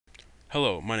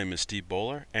Hello, my name is Steve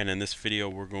Bowler, and in this video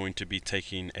we're going to be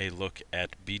taking a look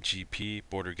at BGP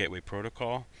Border Gateway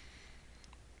Protocol.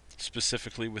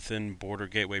 Specifically within Border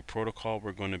Gateway Protocol,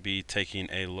 we're going to be taking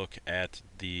a look at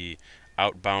the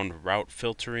outbound route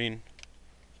filtering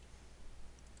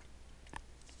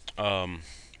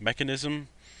mechanism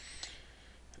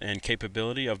and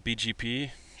capability of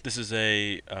BGP. This is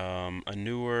a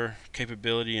newer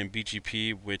capability in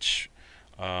BGP which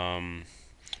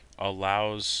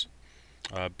allows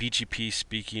BGP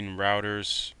speaking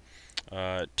routers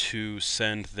to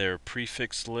send their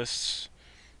prefix lists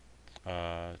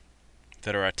that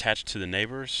are attached to the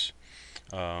neighbors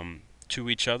to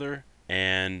each other,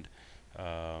 and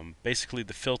basically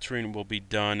the filtering will be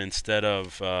done instead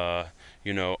of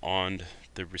on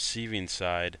the receiving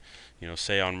side,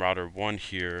 say on router 1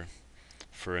 here,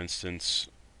 for instance.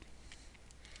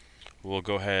 We'll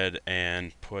go ahead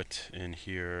and put in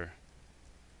here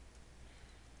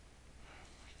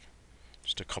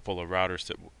just a couple of routers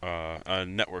that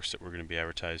networks that we're going to be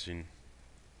advertising.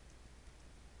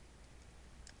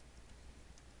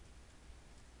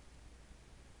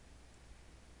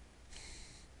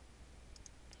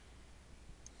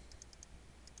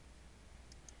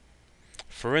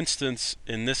 For instance,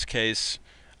 in this case,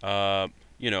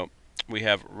 we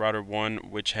have router 1,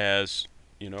 which has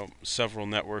several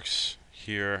networks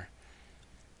here.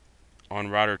 On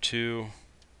router 2,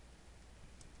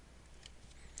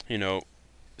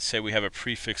 say we have a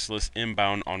prefix list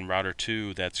inbound on router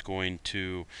 2 that's going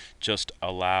to just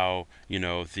allow the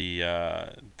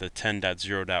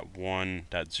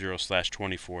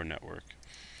 10.0.1.0/24 network.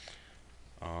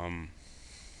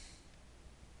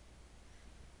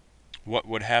 What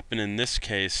would happen in this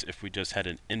case if we just had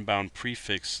an inbound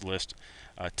prefix list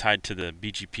tied to the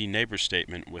BGP neighbor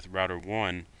statement with router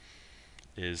 1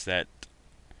 is that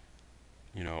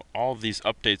all of these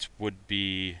updates would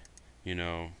be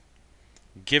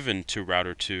given to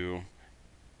router 2,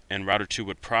 and router 2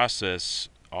 would process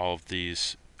all of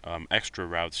these extra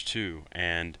routes too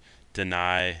and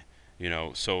deny,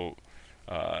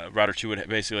 router 2 would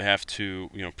basically have to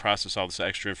process all this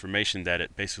extra information that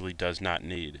it basically does not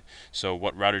need. So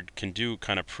what router can do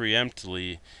kind of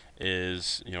preemptively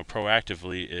is,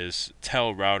 proactively, is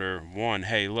tell router 1,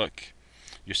 hey, look,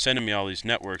 you're sending me all these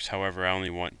networks, however I only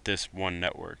want this one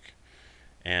network.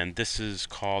 And this is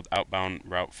called outbound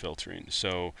route filtering.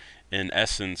 So in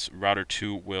essence, router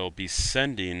 2 will be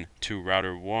sending to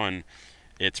router 1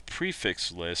 its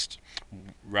prefix list.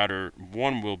 Router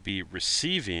 1 will be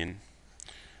receiving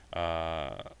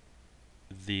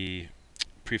the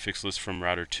prefix list from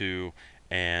router 2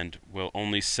 and will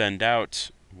only send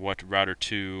out what router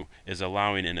 2 is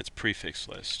allowing in its prefix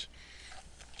list.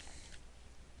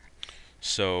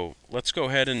 So let's go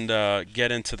ahead and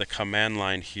get into the command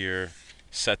line here,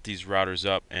 set these routers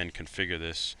up, and configure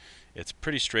this. It's a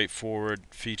pretty straightforward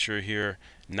feature here,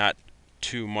 not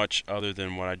too much other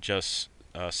than what I just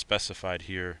specified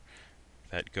here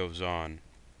that goes on.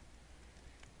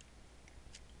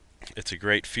 It's a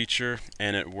great feature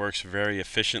and it works very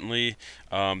efficiently.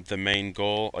 The main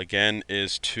goal again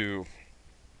is to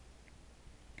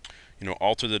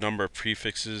alter the number of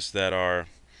prefixes that are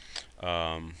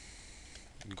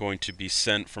going to be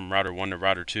sent from router 1 to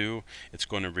router 2. It's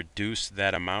going to reduce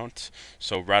that amount,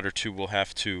 so router 2 will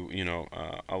have to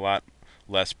a lot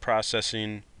less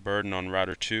processing burden on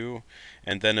router 2,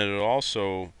 and then it'll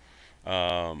also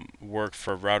work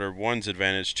for router 1's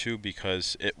advantage too,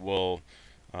 because it will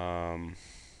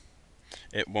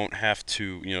it won't have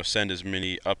to send as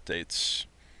many updates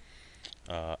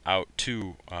out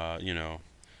to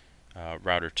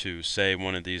router 2. Say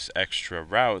one of these extra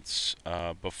routes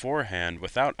beforehand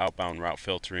without outbound route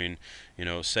filtering,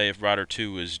 say if router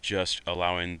 2 is just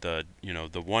allowing the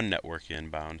the one network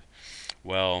inbound,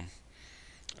 well,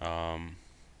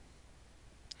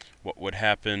 what would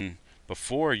happen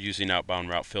before using outbound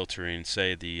route filtering,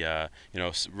 say the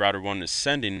router 1 is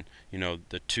sending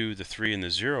the 2, the 3, and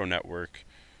the 0 network.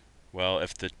 Well,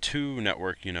 if the 2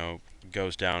 network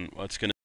goes down, well, it's going to